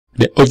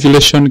The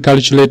ovulation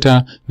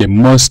calculator, the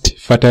most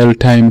fertile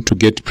time to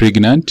get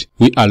pregnant.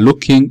 We are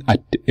looking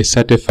at a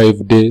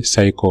 35-day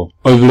cycle.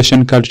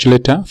 Ovulation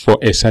calculator for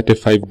a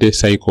 35-day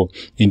cycle.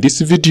 In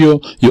this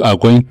video, you are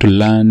going to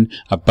learn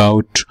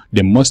about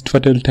the most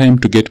fertile time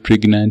to get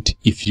pregnant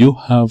if you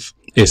have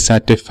a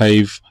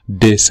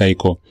 35-day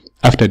cycle.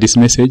 After this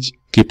message,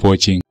 keep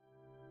watching.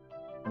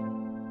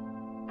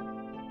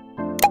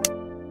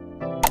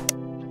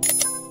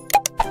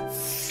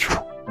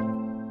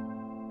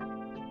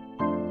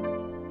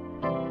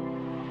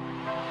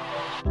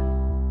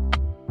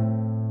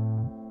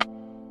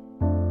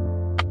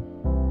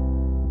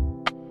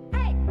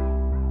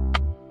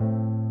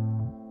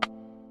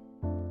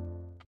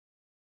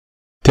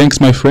 Thanks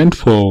my friend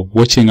for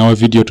watching our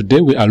video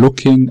today. We are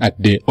looking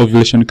at the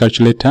ovulation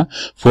calculator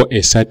for a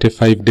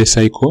 35-day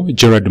cycle.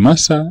 Gerald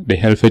MASSA, the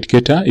health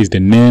educator, is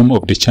the name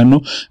of the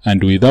channel,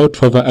 and without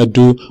further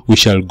ado, we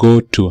shall go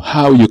to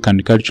how you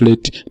can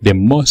calculate the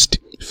most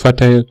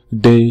fertile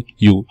day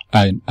you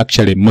are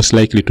actually most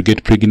likely to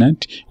get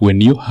pregnant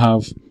when you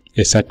have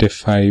a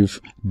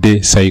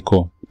 35-day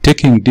cycle.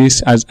 Taking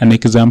this as an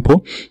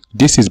example,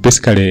 this is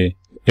basically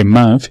a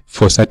month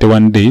for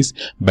 31 days,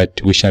 but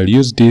we shall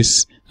use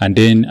this and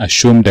then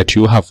assume that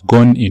you have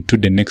gone into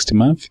the next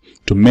month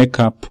to make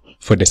up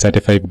for the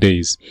 35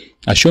 days.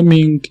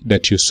 Assuming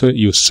that you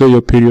saw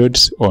your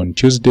periods on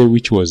Tuesday,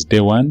 which was day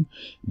 1,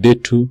 day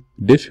 2,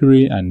 day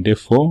 3, and day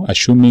 4.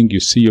 Assuming you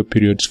see your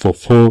periods for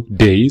 4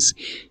 days.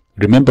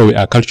 Remember, we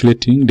are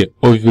calculating the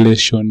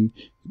ovulation,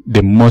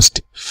 the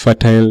most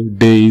fertile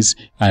days,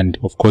 and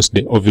of course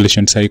the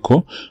ovulation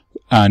cycle.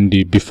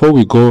 And before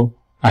we go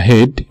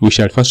ahead, we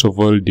shall first of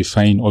all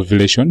define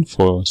ovulation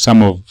for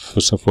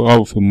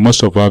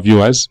most of our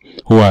viewers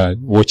who are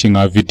watching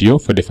our video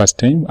for the first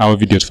time, our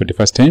videos for the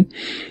first time.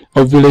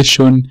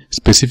 Ovulation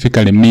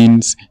specifically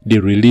means the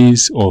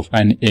release of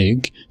an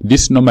egg.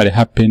 This normally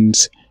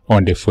happens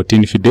on the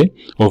 14th day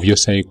of your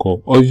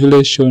cycle.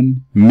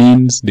 Ovulation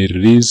means the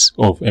release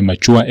of a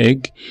mature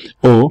egg,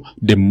 or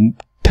the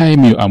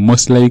time you are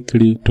most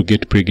likely to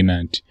get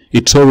pregnant.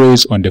 It's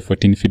always on the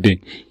 14th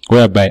day,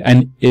 whereby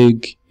an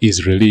egg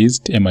is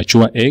released, a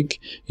mature egg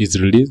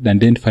is released, and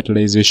then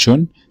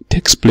fertilization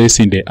takes place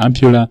in the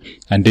ampulla,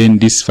 and then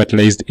this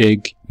fertilized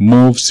egg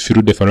moves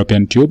through the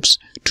fallopian tubes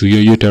to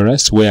your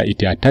uterus, where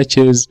it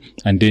attaches,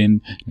 and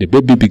then the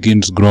baby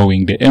begins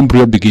growing, the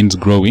embryo begins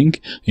growing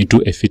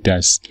into a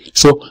fetus.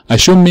 So,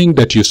 assuming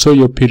that you saw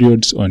your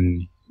periods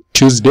on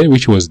Tuesday,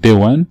 which was day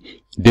 1,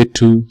 day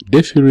 2,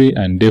 day 3,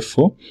 and day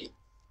 4,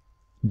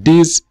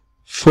 these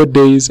 4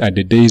 days are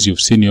the days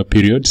you've seen your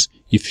periods.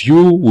 If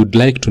you would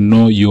like to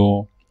know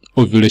your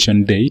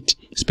ovulation date,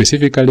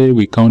 specifically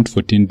we count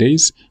 14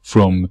 days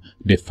from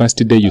the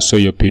first day you saw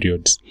your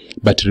periods.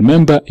 But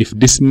remember, if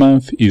this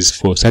month is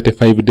for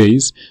 35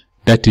 days,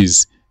 that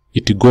is,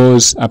 it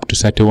goes up to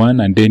 31,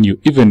 and then you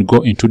even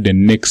go into the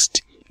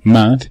next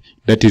month.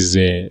 That is,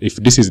 if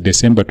this is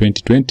December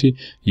 2020,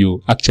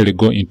 you actually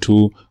go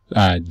into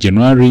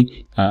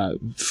January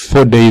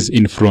 4 days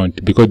in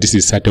front, because this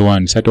is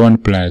 31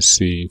 plus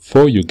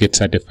 4, you get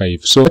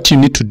 35. So what you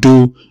need to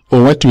do,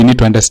 or what we need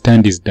to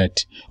understand, is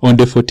that on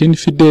the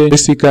 14th day,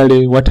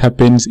 basically what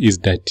happens is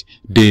that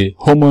the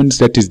hormones,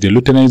 that is the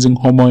luteinizing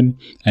hormone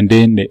and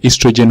then the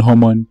estrogen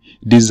hormone,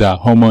 these are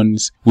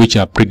hormones which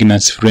are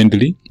pregnancy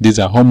friendly. These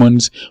are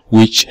hormones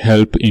which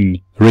help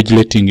in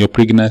regulating your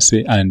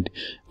pregnancy and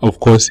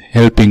of course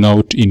helping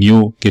out in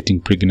you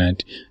getting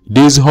pregnant.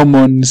 These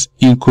hormones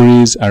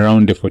increase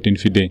around the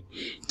 14th day.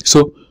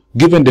 So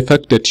given the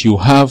fact that you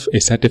have a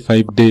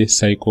 35-day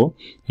cycle,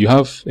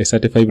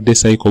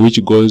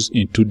 which goes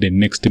into the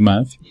next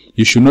month,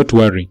 you should not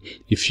worry.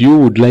 If you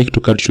would like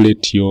to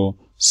calculate your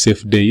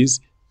safe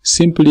days,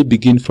 simply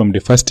begin from the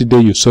first day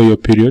you saw your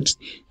periods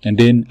and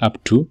then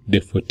up to the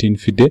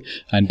 14th day,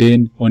 and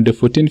then on the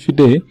 14th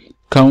day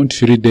count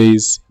 3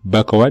 days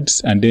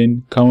backwards and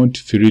then count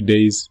 3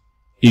 days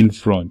in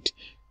front.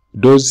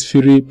 Those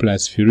 3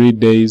 plus 3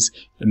 days,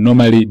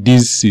 normally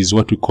this is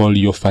what we call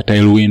your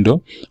fertile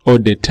window, or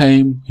the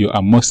time you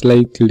are most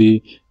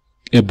likely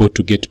able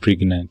to get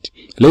pregnant.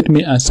 Let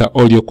me answer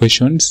all your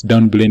questions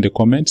down below in the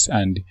comments,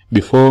 and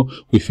before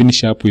we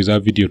finish up with our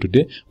video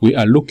today, we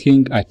are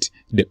looking at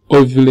the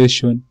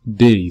ovulation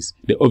days,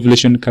 the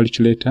ovulation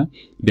calculator,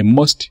 the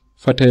most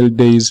fertile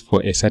days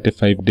for a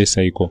 35-day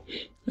cycle.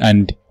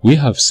 And we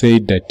have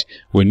said that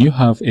when you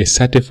have a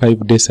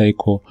 35-day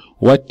cycle,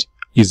 what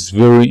is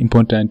very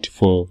important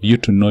for you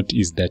to note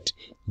is that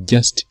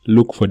just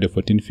look for the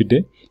 14th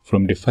day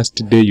from the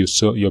first day you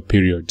saw your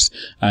periods.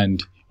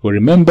 And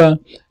remember,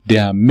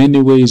 there are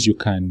many ways you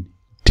can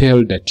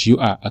tell that you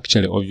are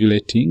actually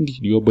ovulating.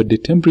 Your body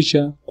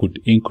temperature could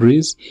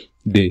increase.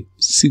 The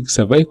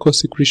cervical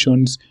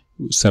secretions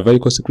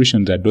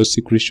are those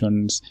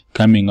secretions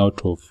coming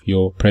out of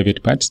your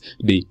private parts.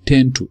 They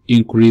tend to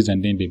increase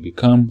and then they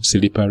become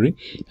slippery.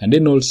 And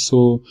then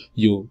also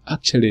you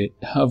actually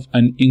have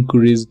an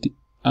increased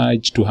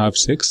urge to have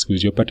sex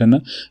with your partner,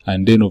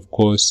 and then of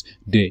course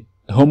the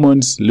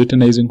hormones,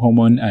 luteinizing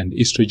hormone and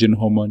estrogen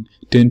hormone,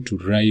 tend to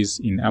rise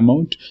in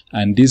amount,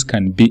 and these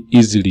can be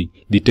easily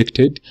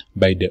detected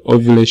by the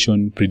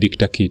ovulation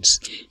predictor kits.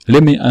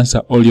 Let me answer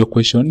all your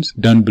questions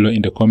down below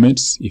in the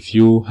comments. If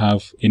you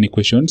have any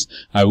questions,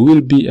 I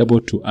will be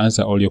able to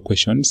answer all your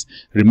questions.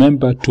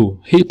 Remember to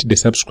hit the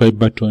subscribe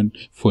button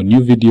for new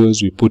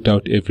videos we put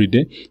out every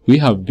day. We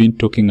have been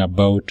talking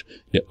about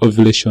the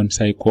ovulation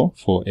cycle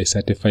for a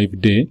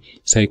 35-day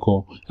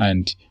cycle,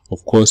 and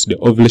of course the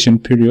ovulation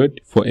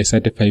period for a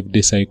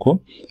 35-day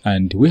cycle.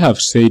 And we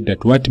have said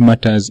that what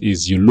matters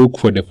is you look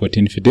for the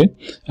 14th day,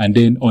 and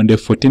then on the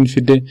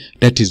 14th day,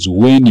 that is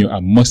when you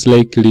are most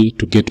likely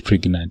to get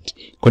pregnant.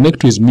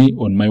 Connect with me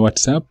on my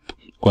WhatsApp.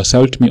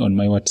 Consult me on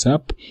my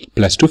WhatsApp,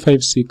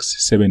 +256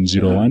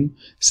 701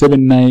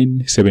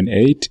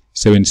 7978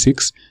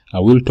 76. I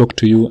will talk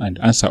to you and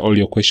answer all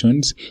your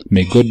questions.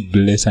 May God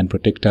bless and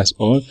protect us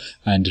all.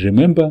 And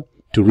remember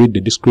to read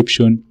the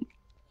description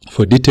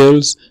for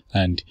details.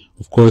 And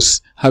of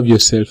course, have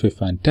yourself a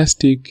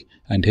fantastic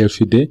and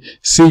healthy day.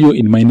 See you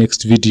in my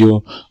next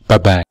video.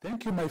 Bye-bye.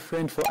 Thank you, my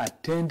friend, for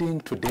attending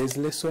today's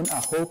lesson.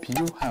 I hope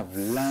you have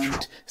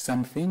learned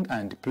something.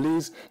 And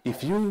please,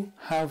 if you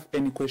have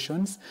any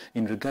questions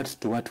in regards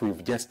to what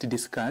we've just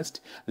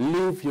discussed,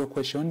 leave your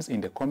questions in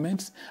the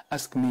comments.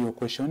 Ask me your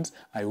questions.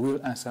 I will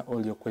answer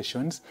all your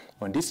questions.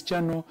 On this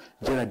channel,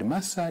 Gerald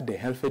MASSA, the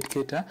Health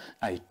Educator,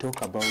 I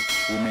talk about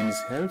women's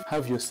health.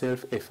 Have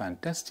yourself a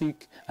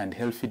fantastic and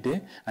healthy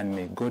day, and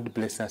may God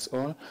bless us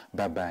all.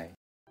 Bye-bye.